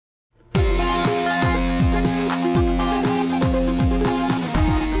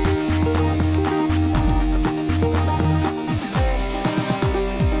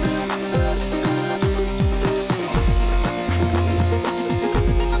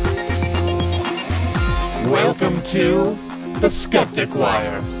Welcome to the Skeptic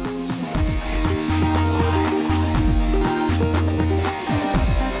Wire.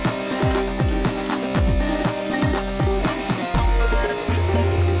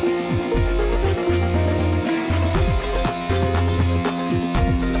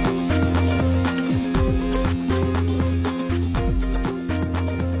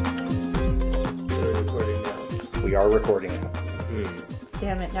 We are recording it.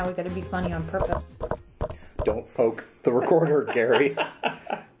 Damn it, now we gotta be funny on purpose. Don't poke the recorder, Gary.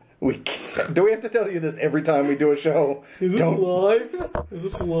 Do we have to tell you this every time we do a show? Is this live? Is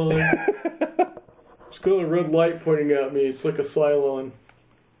this live? It's got a red light pointing at me. It's like a Cylon.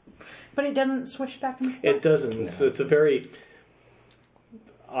 But it doesn't switch back and forth? It doesn't. No. It's a very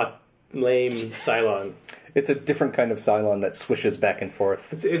lame Cylon. It's a different kind of Cylon that swishes back and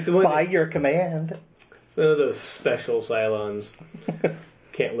forth. It's by your command. One of those special Cylons.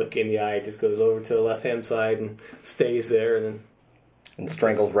 Can't look you in the eye. It just goes over to the left-hand side and stays there. And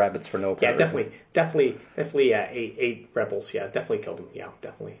strangles rabbits for no purpose. Yeah, definitely, yeah, ate rebels. Yeah, definitely killed them. Yeah,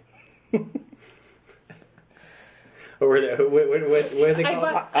 definitely. Or where they call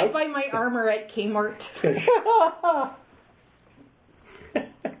it? I buy my armor at Kmart.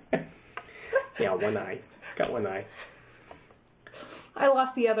 Yeah, one eye. Got one eye. I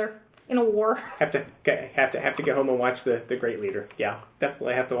lost the other in a war. Have to get home and watch the Great Leader. Yeah,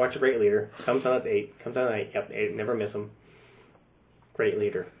 definitely have to watch the Great Leader. Comes on at 8. Comes on at 8. Yep, 8. Never miss him. Great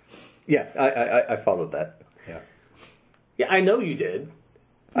Leader. Yeah, I followed that. Yeah, I know you did.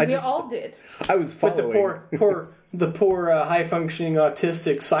 We all did. I was following. But the poor high-functioning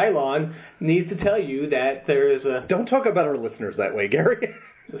autistic Cylon needs to tell you that there is a... Don't talk about our listeners that way, Gary.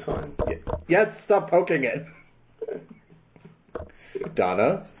 Is this on? Yes, stop poking it.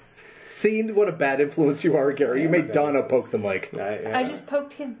 Donna, see what a bad influence you are, Gary. You made Donna poke the mic. I just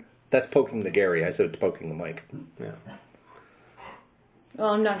poked him. That's poking the Gary. I said poking the mic. Yeah.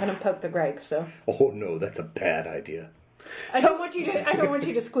 Well, I'm not going to poke the Greg, so... Oh, no, that's a bad idea. I don't want you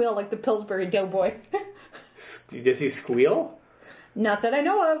to squeal like the Pillsbury Doughboy. Does he squeal? Not that I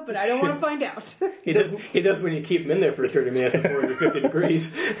know of, but I don't want to find out. He does when you keep him in there for 30 minutes at 450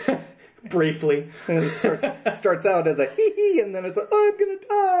 degrees. Briefly. And it starts out as a hee-hee, and then it's like, oh, I'm going to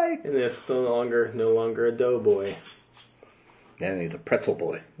die. And then it's no longer a doughboy. And he's a pretzel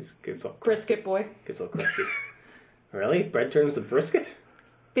boy. Gets all brisket boy. Gets all crusty. Really? Bread turns to brisket?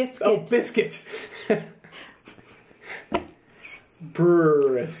 Biscuit. Oh, biscuit.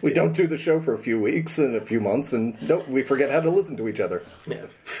 Brisket. We don't do the show for a few weeks and a few months, and we forget how to listen to each other. Yeah.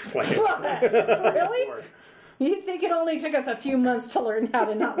 Really? You think it only took us a few months to learn how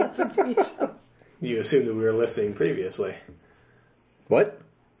to not listen to each other? You assumed that we were listening previously. What?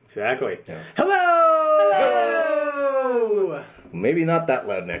 Exactly. Yeah. Hello! Hello! Maybe not that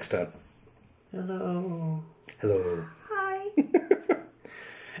loud next time. Hello. Hello. Hi.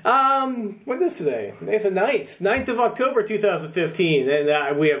 What is today? Today's the 9th of October, 2015,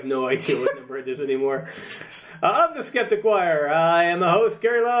 and we have no idea what number it is anymore. Of the Skeptic Wire, I am the host,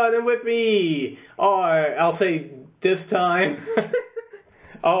 Gary Law, and with me are, I'll say this time,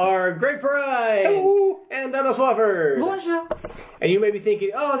 are Greg Pry and Donna Swafford. Bonjour. And you may be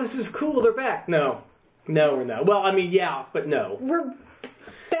thinking, oh, this is cool, they're back. No, we're not. Well, I mean, yeah, but no. We're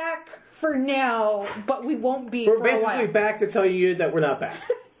back for now, but we won't be for a while. We're basically back to tell you that we're not back.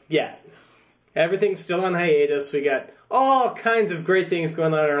 Yeah. Everything's still on hiatus. We got all kinds of great things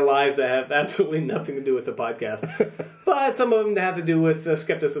going on in our lives that have absolutely nothing to do with the podcast. But some of them have to do with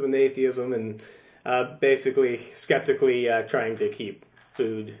skepticism and atheism and basically skeptically trying to keep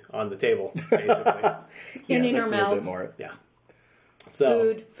food on the table, basically. And in our mouths. Yeah.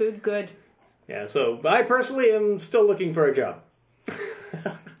 So, food good. Yeah, so I personally am still looking for a job.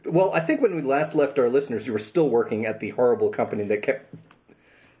 Well, I think when we last left our listeners, you were still working at the horrible company that kept...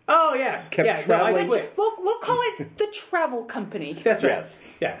 Oh, yes. Kept traveling. We'll call it the travel company. That's right.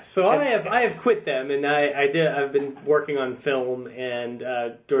 Yes. Yeah. So I have quit them, and I've been working on film and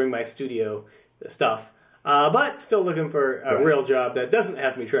doing my studio stuff, but still looking for a real job that doesn't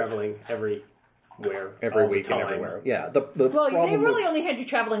have me traveling every week and everywhere. Yeah. They really only had you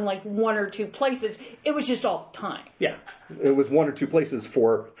traveling like one or two places. It was just all the time. Yeah. It was one or two places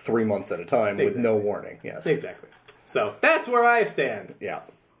for 3 months at a time with no warning. Yes. Exactly. So that's where I stand. Yeah.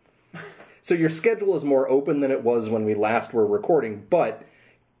 So your schedule is more open than it was when we last were recording, but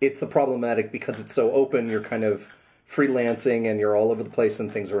it's the problematic because it's so open, you're kind of freelancing and you're all over the place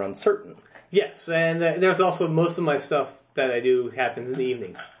and things are uncertain. Yes, and there's also most of my stuff that I do happens in the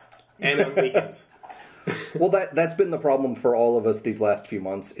evening and on weekends. Well, that's been the problem for all of us these last few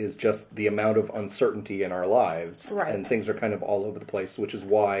months, is just the amount of uncertainty in our lives. Right. And things are kind of all over the place, which is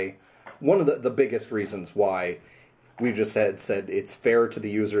why one of the biggest reasons why we just said it's fair to the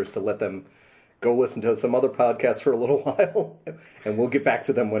users to let them go listen to some other podcasts for a little while, and we'll get back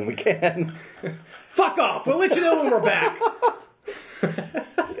to them when we can. Fuck off! We'll let you know when we're back.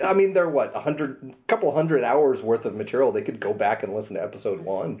 I mean, they're what, couple hundred hours worth of material. They could go back and listen to episode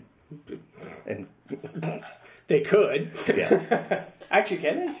 1. And they could. Yeah. Actually,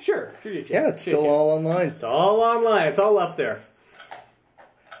 can they? Sure you can. Yeah, it's still all online. It's all online. It's all up there.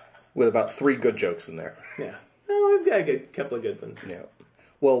 With about 3 good jokes in there. Yeah. Oh, we've got a couple of good ones. Yeah.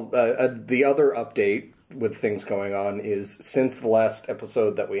 Well, the other update with things going on is since the last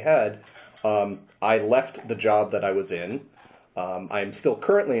episode that we had, I left the job that I was in. I'm still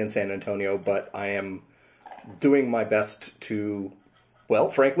currently in San Antonio, but I am doing my best to, well,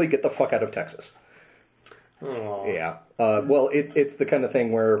 frankly, get the fuck out of Texas. Aww. Yeah. Well, it's the kind of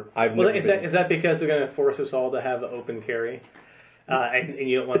thing where I've well, never is that because they're going to force us all to have open carry? And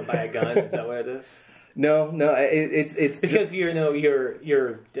you don't want to buy a gun? Is that what it is? No. It's because just,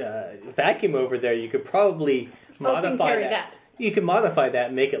 your vacuum over there. You could probably modify that. You could modify that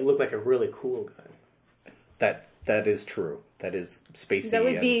and make it look like a really cool gun. That is true. That is spacey. That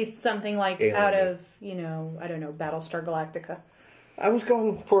would be something like alien. out of, I don't know, Battlestar Galactica. I was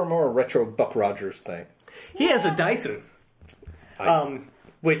going for a more retro Buck Rogers thing. He has a Dyson,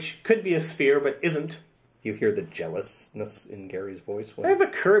 which could be a sphere but isn't. You hear the jealousness in Gary's voice? I have a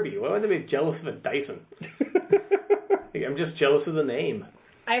Kirby. Why would I be jealous of a Dyson? I'm just jealous of the name.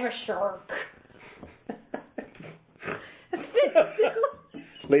 I have a shark.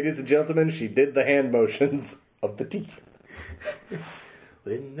 Ladies and gentlemen, she did the hand motions of the teeth.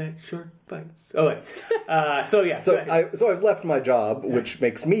 When that shark bites. Oh, wait. So I've left my job, which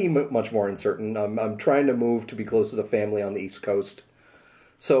makes me much more uncertain. I'm trying to move to be close to the family on the East Coast.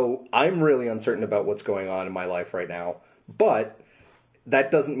 So I'm really uncertain about what's going on in my life right now. But that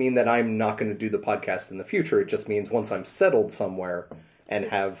doesn't mean that I'm not going to do the podcast in the future. It just means once I'm settled somewhere and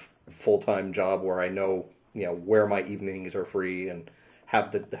have a full-time job where I know, where my evenings are free and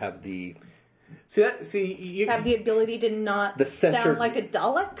have the you have the ability to not sound like a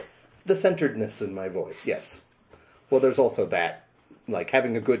Dalek? The centeredness in my voice, yes. Well, there's also that. Like,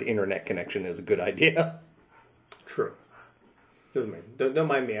 having a good internet connection is a good idea. True. Don't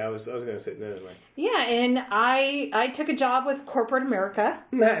mind me. I was going to say no. Yeah, and I took a job with corporate America.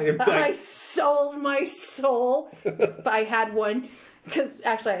 I sold my soul if I had one. Because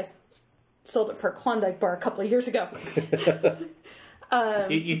actually I sold it for a Klondike bar a couple of years ago.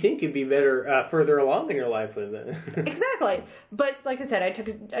 You think you'd be better further along in your life with it. Exactly. But like I said, I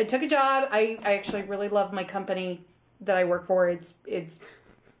took a job. I actually really love my company that I work for. It's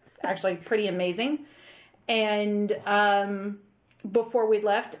actually pretty amazing. And before we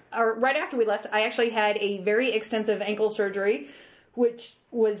left, or right after we left, I actually had a very extensive ankle surgery, which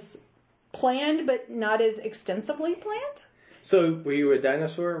was planned but not as extensively planned. So, were you a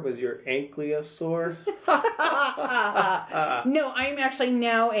dinosaur? Was your ankylosaur? No, I'm actually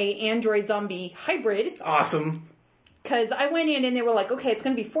now a android zombie hybrid. Awesome. Because I went in and they were like, okay, it's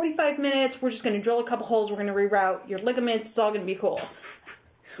going to be 45 minutes. We're just going to drill a couple holes. We're going to reroute your ligaments. It's all going to be cool.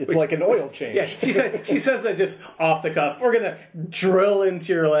 It's like an oil change. Yeah, she says that just off the cuff. We're going to drill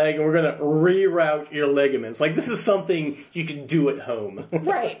into your leg and we're going to reroute your ligaments. Like, this is something you can do at home.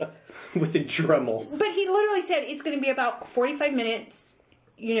 Right. With a Dremel. But he literally said it's going to be about 45 minutes,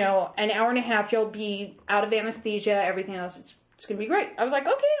 an hour and a half. You'll be out of anesthesia, everything else. It's going to be great. I was like,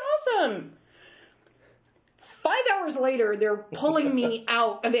 okay, awesome. 5 hours later, they're pulling me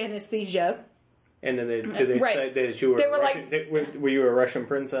out of anesthesia. And then did they say that you were they were Russian? Were you a Russian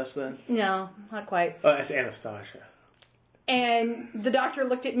princess then? No, not quite. Oh, that's Anastasia. And the doctor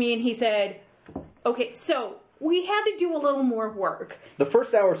looked at me and he said, okay, so we had to do a little more work. The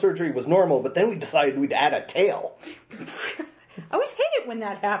first hour surgery was normal, but then we decided we'd add a tail. I always hate it when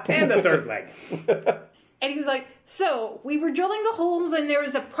that happens. And the third leg. And he was like, so we were drilling the holes and there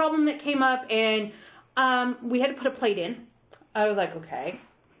was a problem that came up and we had to put a plate in. I was like, okay.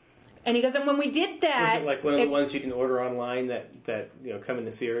 And he goes, and when we did that... Was it like one of the ones you can order online that come in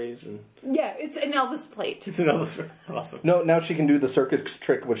the series? And yeah, it's an Elvis plate. It's an Elvis. Awesome. No, now she can do the circus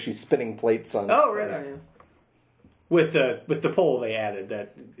trick where she's spinning plates on... Oh, really? Yeah. With the pole they added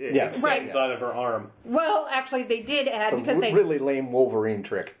that extends out of her arm. Well, actually, they did add... It's a really lame Wolverine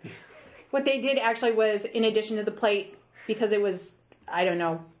trick. What they did actually was, in addition to the plate, because it was, I don't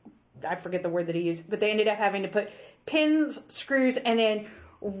know, I forget the word that he used, but they ended up having to put pins, screws, and then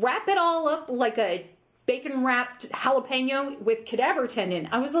wrap it all up like a bacon-wrapped jalapeno with cadaver tendon.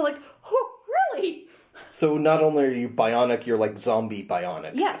 I was like, oh, really? So not only are you bionic, you're like zombie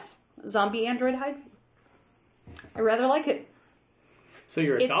bionic. Yes. Zombie android hybrid. I rather like it. So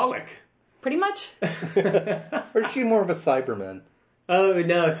you're a Dalek. Pretty much. Or is she more of a Cyberman? Oh,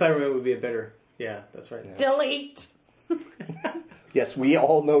 no, Cyberman would be a better... Yeah, that's right. Delete. Yes, we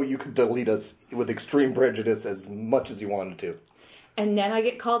all know you could delete us with extreme prejudice as much as you wanted to. And then I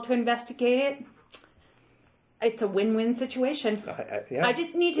get called to investigate it. It's a win-win situation. Yeah, I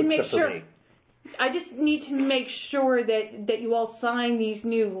just need to make sure. I just need to make sure that you all sign these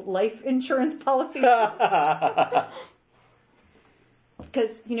new life insurance policies.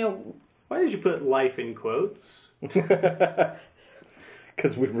 Because, Why did you put life in quotes? Because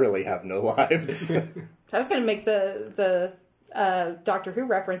we really have no lives. I was going to make the Doctor Who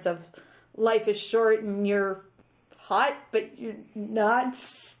reference of life is short and you're hot, but you're not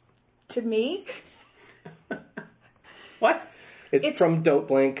to me. What? It's from Don't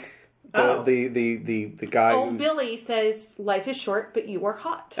Blink. The guy Old who's... Billy says life is short, but you are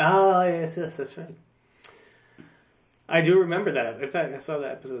hot. Oh, yes, that's right. I do remember that. In fact, I saw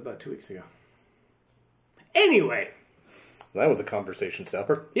that episode about 2 weeks ago. Anyway. That was a conversation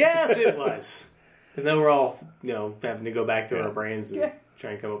stopper. Yes, it was. Because now we're all, having to go back to our brains and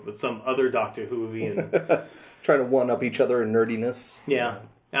try and come up with some other Doctor Whovian. Trying to one-up each other in nerdiness. Yeah.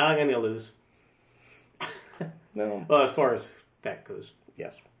 I'm going to lose. No. Well, as far as that goes.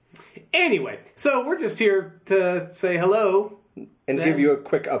 Yes. Anyway, so we're just here to say hello. And give you a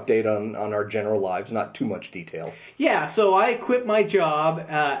quick update on our general lives, not too much detail. Yeah, so I quit my job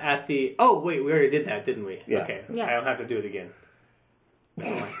at the... Oh, wait, we already did that, didn't we? Yeah. Okay, Yeah. I don't have to do it again.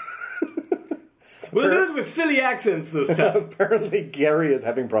 Never mind. We'll do it with silly accents this time. Apparently Gary is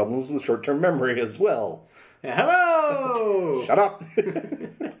having problems with short-term memory as well. Hello! Shut up!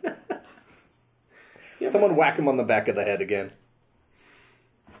 Someone whack him on the back of the head again.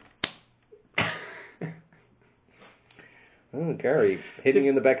 Oh, Gary, hitting you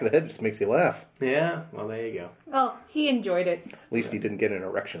in the back of the head just makes you laugh. Yeah, well, there you go. Well, he enjoyed it. At least he didn't get an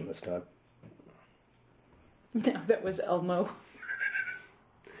erection this time. No, that was Elmo.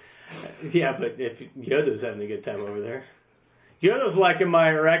 Yeah, but if Yoda's having a good time over there. Yoda's liking my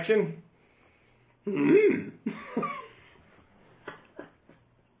erection.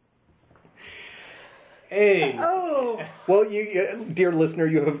 Hey. Oh. Well, you, dear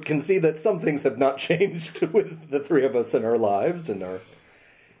listener, can see that some things have not changed with the three of us in our lives and our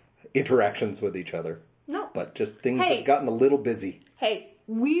interactions with each other. No. But just things have gotten a little busy. Hey,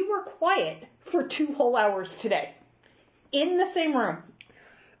 we were quiet for 2 whole hours today. In the same room.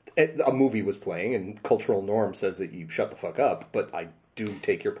 A movie was playing, and cultural norm says that you shut the fuck up, but I do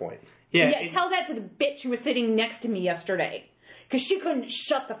take your point. Yeah, tell that to the bitch who was sitting next to me yesterday. Because she couldn't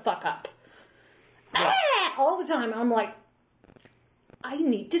shut the fuck up. Yeah. All the time. I'm like, I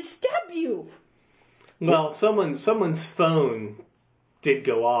need to stab you. Well, someone's phone did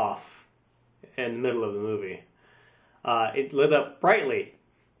go off in the middle of the movie. It lit up brightly.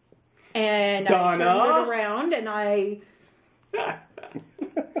 And Donna? I turned it around and I...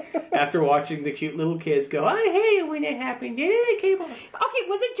 After watching the cute little kids go, I hate it when it happens. Yeah, they came on. Okay,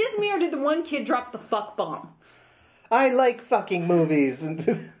 was it just me or did the one kid drop the fuck bomb? I like fucking movies.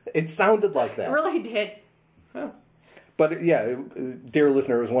 It sounded like that. It really did. Oh. But yeah, dear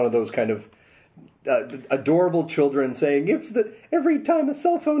listener, it was one of those kind of adorable children saying, every time a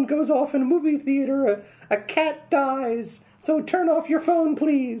cell phone goes off in a movie theater, a cat dies. So turn off your phone,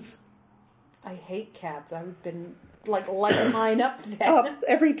 please. I hate cats. I've been lighting mine up to death.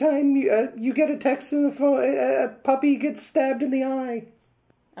 Every time you get a text on the phone, a puppy gets stabbed in the eye.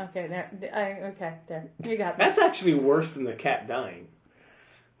 Okay, there. You got that. That's actually worse than the cat dying.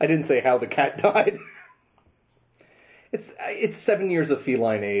 I didn't say how the cat died. It's 7 years of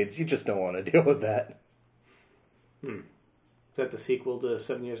feline AIDS. You just don't want to deal with that. Is that the sequel to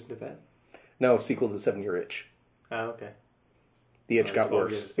 7 Years in Tibet? No, sequel to 7 Year Itch. Oh, okay. The itch got 12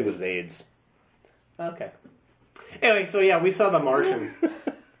 worse. years. It was AIDS. Okay. Anyway, so yeah, we saw The Martian.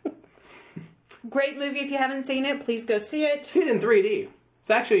 Great movie. If you haven't seen it, please go see it. See it in 3D. It's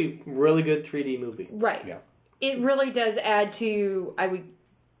actually a really good 3D movie. Right. Yeah. It really does add to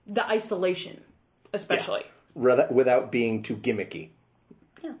the isolation, especially. Without being too gimmicky.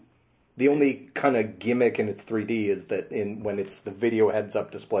 Yeah. The only kind of gimmick in its 3D is that when it's the video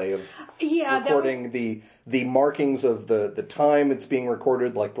heads-up display of recording the markings of the time it's being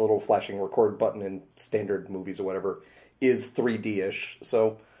recorded, like the little flashing record button in standard movies or whatever, is 3D-ish.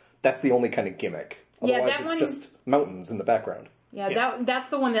 So that's the only kind of gimmick. Otherwise, it's just mountains in the background. Yeah, that's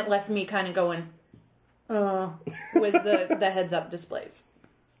the one that left me kind of going, was the heads-up displays.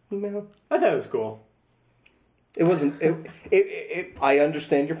 No. I thought it was cool. It wasn't... I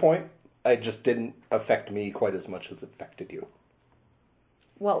understand your point. It just didn't affect me quite as much as it affected you.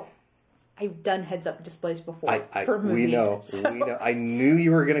 Well, I've done heads-up displays before for movies. We know. I knew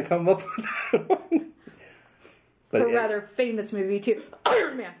you were going to come up with that one. But for a rather famous movie, too.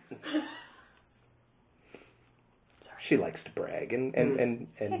 Iron Man. She likes to brag, and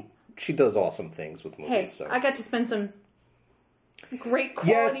she does awesome things with movies. Hey, so. I got to spend some great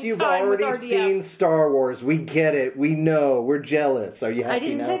quality yes, you've time already with RDF. seen Star Wars. We get it. We know. We're jealous. Are you happy I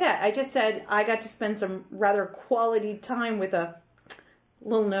didn't now? say that. I just said I got to spend some rather quality time with a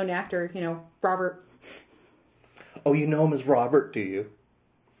little-known actor, Robert. Oh, you know him as Robert, do you?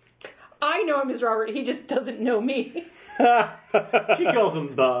 I know him as Robert. He just doesn't know me. She calls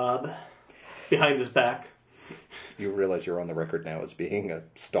him Bob behind his back. You realize you're on the record now as being a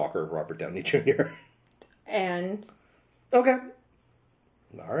stalker of Robert Downey Jr. And Okay.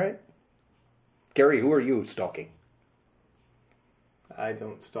 All right. Gary, who are you stalking? I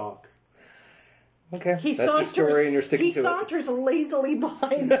don't stalk. Okay, he that's your story and you're sticking to it. He saunters lazily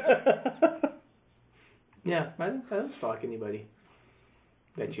behind them. Yeah, I don't stalk anybody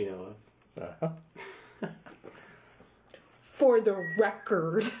that you know of. Uh-huh. For the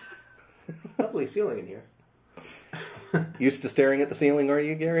record. Lovely ceiling in here. Used to staring at the ceiling, are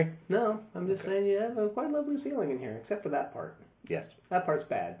you, Gary? No, I'm just saying you have a quite lovely ceiling in here, except for that part. Yes. That part's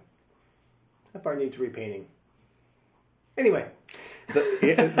bad. That part needs repainting. Anyway.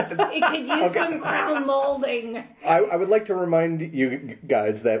 It could use some crown molding. I would like to remind you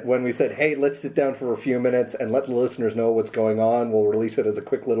guys that when we said, hey, let's sit down for a few minutes and let the listeners know what's going on, we'll release it as a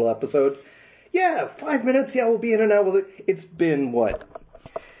quick little episode. Yeah, 5 minutes, yeah, we'll be in and out. It's been, what?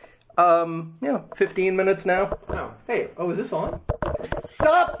 15 minutes now. Oh, hey, is this on?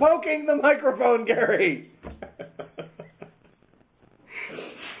 Stop poking the microphone, Gary!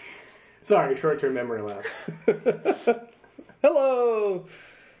 Sorry, short-term memory lapse. Hello!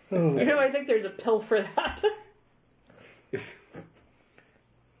 Oh. I think there's a pill for that.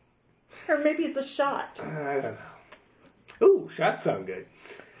 Or maybe it's a shot. I don't know. Ooh, shots sound good.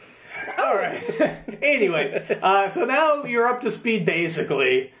 All right. Anyway, so now you're up to speed,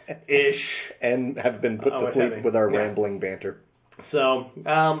 basically, ish. And have been put to what's sleep happening? with our Yeah. rambling banter. So,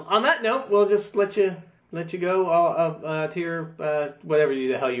 on that note, we'll just let you go to your whatever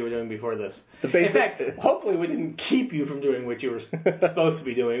the hell you were doing before this. The basic- In fact, hopefully we didn't keep you from doing what you were supposed to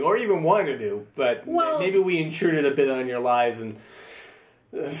be doing, or even wanted to do. But maybe we intruded a bit on your lives and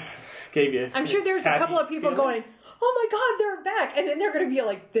gave you. I'm sure there's a couple of people going, oh my god, they're back. And then they're going to be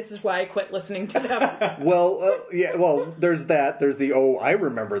like, this is why I quit listening to them. Well, there's that. There's the, I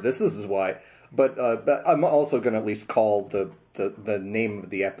remember this is why. But I'm also going to at least call the name of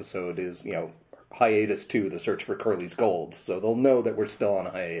the episode is, Hiatus 2, The Search for Curly's Gold. So they'll know that we're still on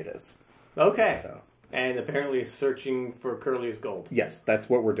hiatus. Okay. So. And apparently searching for Curly's gold. Yes, that's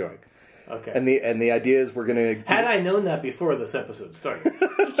what we're doing. Okay. And the idea is we're going to... Had I known that before this episode started.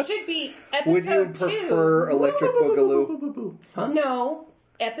 It should be episode Would you 2. prefer Electric Boogaloo? Huh? No,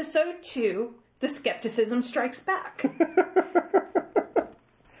 episode 2, The Skepticism Strikes Back.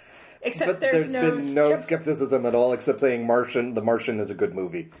 Except But there's been no skepticism at all, except saying The Martian is a good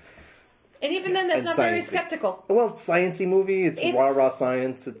movie. And even then, that's And not very sciencey. skeptical. Well, it's a sciencey movie. It's rah-rah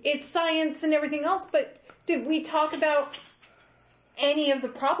science. It's science and everything else, but did we talk about any of the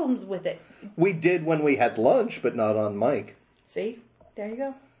problems with it? We did when we had lunch, but not on mic. See? There you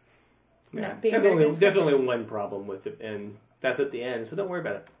go. Yeah. Not being There's very only good there's skeptic. only one problem with it, and that's at the end. So don't worry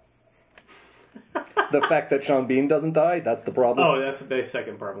about it. The fact that Sean Bean doesn't die, that's the problem. Oh, that's the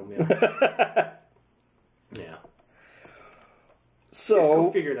second problem. Yeah. Yeah. Just go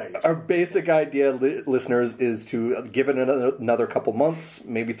So, figure it out yourself. our basic idea, listeners, is to give it another couple months,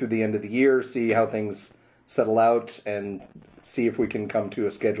 maybe through the end of the year, see how things settle out, and see if we can come to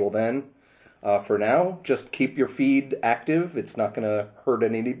a schedule then. For now, just keep your feed active. It's not going to hurt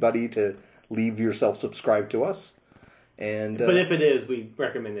anybody to leave yourself subscribed to us. And But if it is, we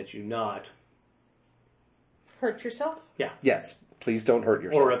recommend that you not. Hurt yourself? Yeah. yes, please don't hurt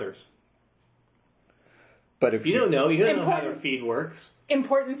yourself. Or others. But if If you don't know, you don't know how Important- their feed works.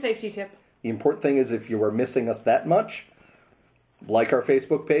 Important safety tip. the important thing is if you are missing us that much, like our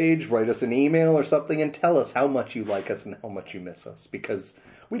Facebook page, write us an email or something, and tell us how much you like us and how much you miss us, because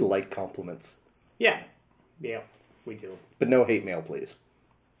we like compliments. Yeah. Yeah, we do. But no hate mail, please.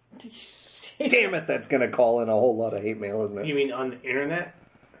 Damn it, that's going to call in a whole lot of hate mail, isn't it? You mean on the internet?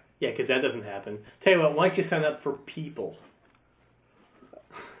 Yeah, because that doesn't happen. Tell you what, why don't you sign up for People?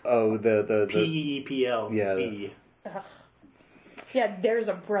 Oh, the P-E-E-P-L. Yeah. E. Yeah, there's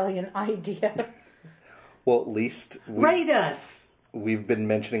a brilliant idea. well, at least Rate us! we've been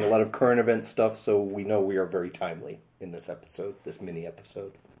mentioning a lot of current event stuff, so we know we are very timely in this episode, this mini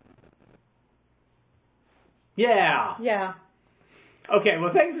episode. Yeah! Yeah. Okay,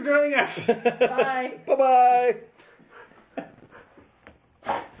 well, thanks for joining us. Bye. Bye-bye.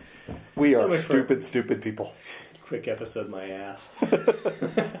 We are much for- stupid people. Quick episode, my ass.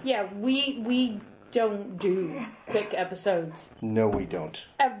 Yeah, we don't do quick episodes No, we don't.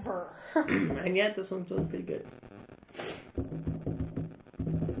 ever. And yet, this one's doing pretty good.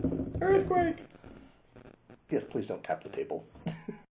 Earthquake. Yes, please don't tap the table.